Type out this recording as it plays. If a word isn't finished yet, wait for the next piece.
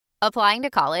Applying to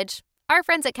college? Our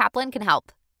friends at Kaplan can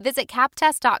help. Visit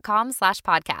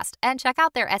captest.com/podcast and check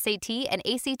out their SAT and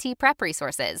ACT prep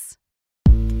resources.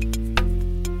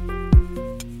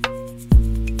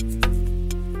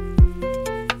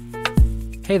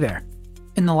 Hey there.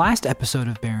 In the last episode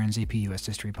of Barron's AP US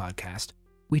History podcast,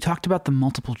 we talked about the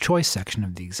multiple choice section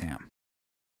of the exam.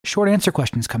 Short answer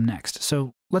questions come next,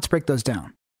 so let's break those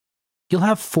down. You'll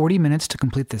have 40 minutes to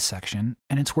complete this section,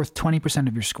 and it's worth 20%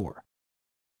 of your score.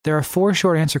 There are 4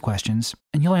 short answer questions,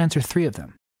 and you'll answer 3 of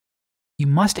them. You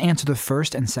must answer the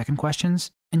first and second questions,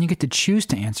 and you get to choose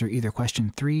to answer either question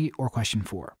 3 or question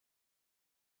 4.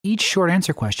 Each short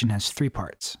answer question has 3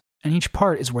 parts, and each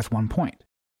part is worth 1 point.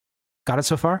 Got it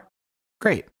so far?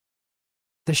 Great.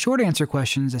 The short answer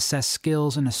questions assess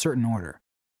skills in a certain order,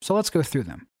 so let's go through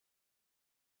them.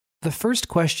 The first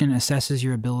question assesses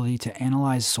your ability to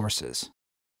analyze sources.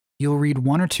 You'll read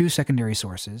 1 or 2 secondary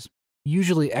sources,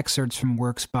 usually excerpts from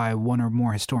works by 1 or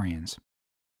more historians.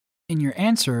 In your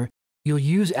answer, you'll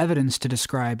use evidence to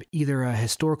describe either a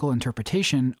historical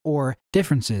interpretation or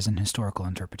differences in historical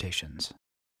interpretations.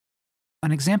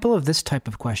 An example of this type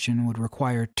of question would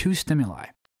require 2 stimuli,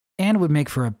 and would make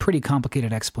for a pretty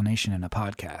complicated explanation in a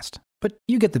podcast, but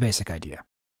you get the basic idea.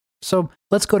 So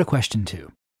let's go to question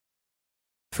 2.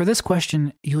 For this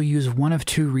question, you'll use one of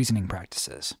 2 reasoning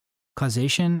practices,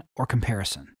 causation or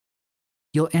comparison.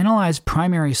 You'll analyze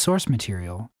primary source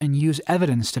material and use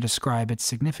evidence to describe its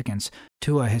significance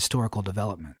to a historical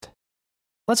development.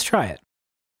 Let's try it.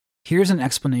 Here's an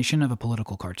explanation of a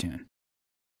political cartoon.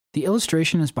 The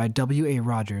illustration is by W.A.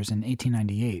 Rogers in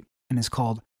 1898 and is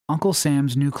called Uncle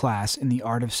Sam's New Class in the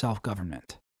Art of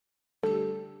Self-Government.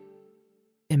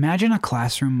 Imagine a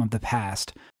classroom of the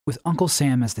past with Uncle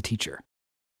Sam as the teacher.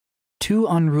 2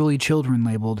 unruly children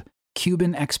labeled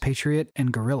Cuban expatriate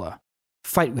and gorilla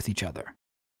fight with each other.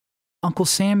 Uncle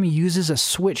Sam uses a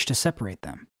switch to separate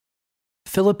them.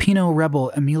 Filipino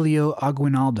rebel Emilio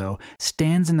Aguinaldo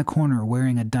stands in the corner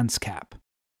wearing a dunce cap.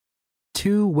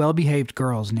 2 well-behaved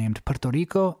girls named Puerto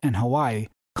Rico and Hawaii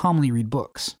calmly read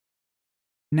books.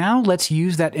 Now let's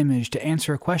use that image to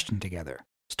answer a question together,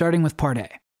 starting with part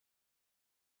A.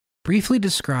 Briefly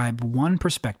describe one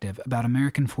perspective about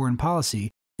American foreign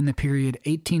policy in the period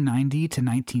 1890 to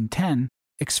 1910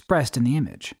 expressed in the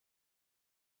image.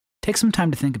 Take some time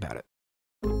to think about it.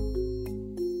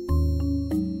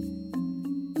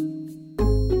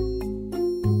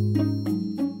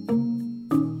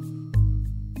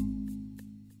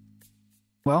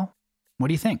 Well, what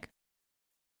do you think?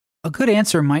 A good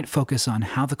answer might focus on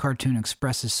how the cartoon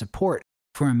expresses support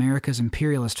for America's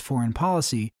imperialist foreign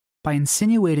policy by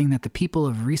insinuating that the people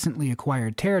of recently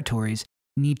acquired territories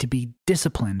need to be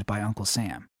disciplined by Uncle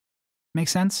Sam. Make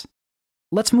sense?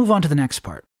 Let's move on to the next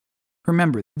part.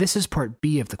 Remember, this is part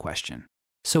B of the question,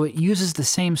 so it uses the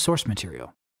same source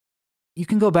material. You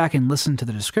can go back and listen to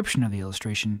the description of the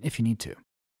illustration if you need to.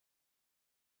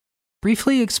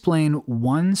 Briefly explain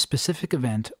one specific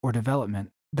event or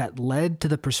development that led to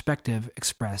the perspective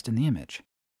expressed in the image.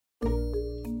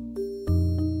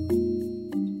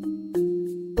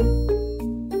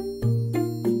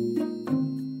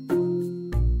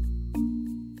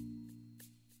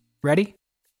 Ready?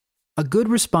 A good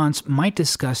response might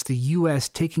discuss the U.S.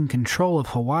 taking control of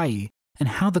Hawaii and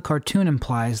how the cartoon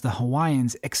implies the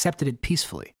Hawaiians accepted it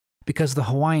peacefully because the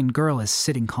Hawaiian girl is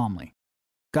sitting calmly.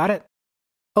 Got it?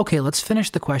 Okay, let's finish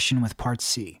the question with part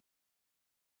C.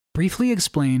 Briefly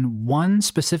explain one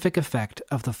specific effect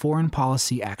of the foreign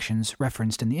policy actions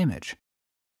referenced in the image.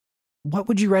 What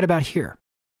would you write about here?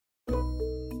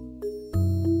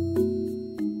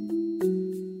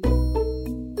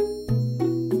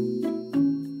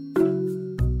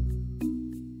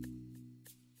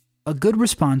 A good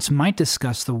response might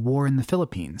discuss the war in the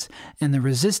Philippines and the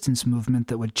resistance movement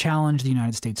that would challenge the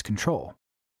United States' control.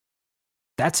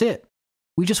 That's it.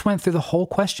 We just went through the whole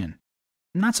question.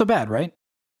 Not so bad, right?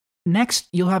 Next,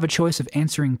 you'll have a choice of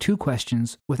answering 2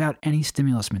 questions without any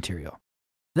stimulus material.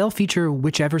 They'll feature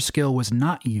whichever skill was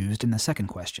not used in the second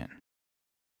question.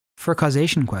 For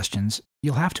causation questions,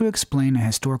 you'll have to explain a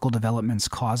historical development's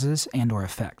causes and/or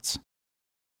effects.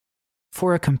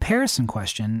 For a comparison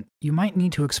question, you might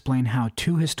need to explain how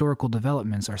 2 historical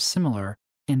developments are similar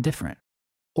and different,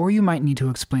 or you might need to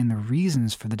explain the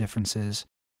reasons for the differences,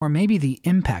 or maybe the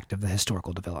impact of the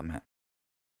historical development.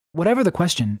 Whatever the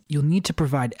question, you'll need to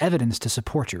provide evidence to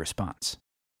support your response.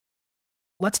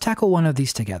 Let's tackle one of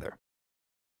these together.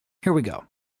 Here we go.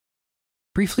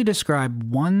 Briefly describe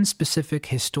one specific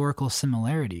historical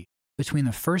similarity between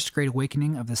the First Great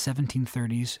Awakening of the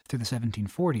 1730s through the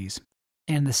 1740s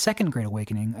and the Second Great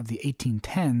Awakening of the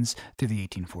 1810s through the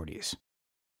 1840s.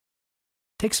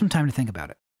 Take some time to think about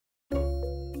it.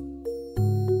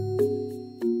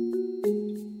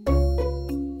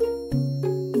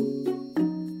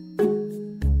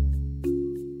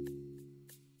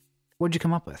 What'd you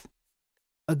come up with?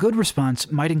 A good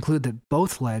response might include that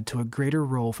both led to a greater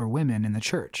role for women in the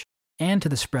church and to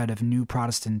the spread of new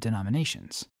Protestant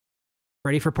denominations.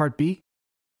 Ready for part B?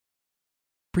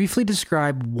 Briefly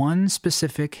describe one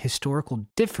specific historical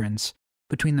difference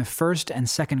between the First and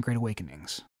Second Great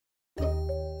Awakenings.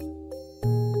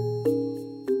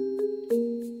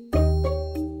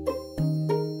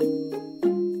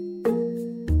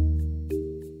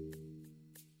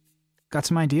 Got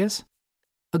some ideas?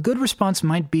 A good response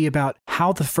might be about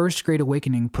how the First Great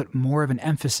Awakening put more of an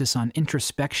emphasis on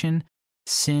introspection,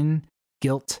 sin,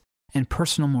 guilt, and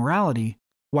personal morality,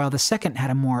 while the second had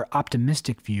a more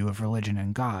optimistic view of religion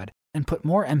and God, and put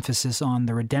more emphasis on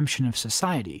the redemption of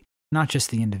society, not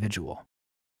just the individual.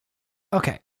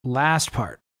 Okay, last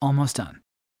part, almost done.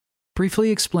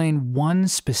 Briefly explain one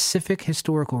specific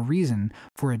historical reason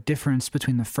for a difference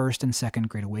between the First and Second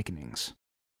Great Awakenings.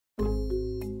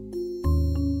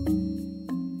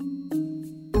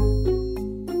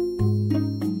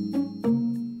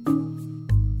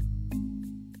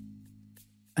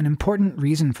 An important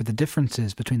reason for the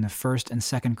differences between the First and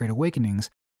Second Great Awakenings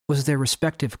was their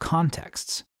respective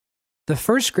contexts. The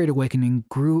First Great Awakening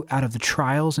grew out of the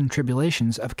trials and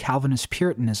tribulations of Calvinist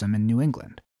Puritanism in New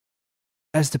England.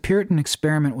 As the Puritan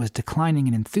experiment was declining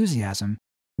in enthusiasm,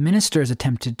 ministers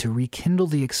attempted to rekindle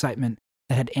the excitement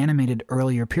that had animated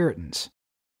earlier Puritans.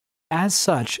 As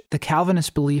such, the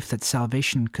Calvinist belief that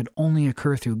salvation could only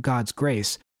occur through God's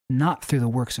grace, not through the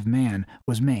works of man,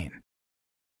 was main.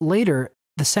 Later,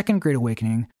 the Second Great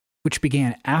Awakening, which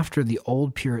began after the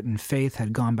old Puritan faith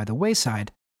had gone by the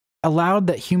wayside, allowed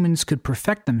that humans could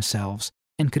perfect themselves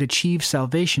and could achieve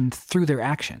salvation through their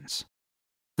actions.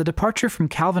 The departure from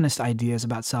Calvinist ideas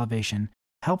about salvation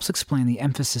helps explain the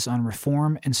emphasis on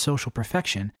reform and social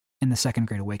perfection in the Second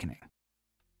Great Awakening.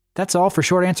 That's all for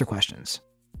short answer questions.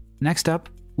 Next up,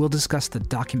 we'll discuss the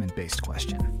document-based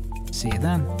question. See you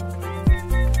then.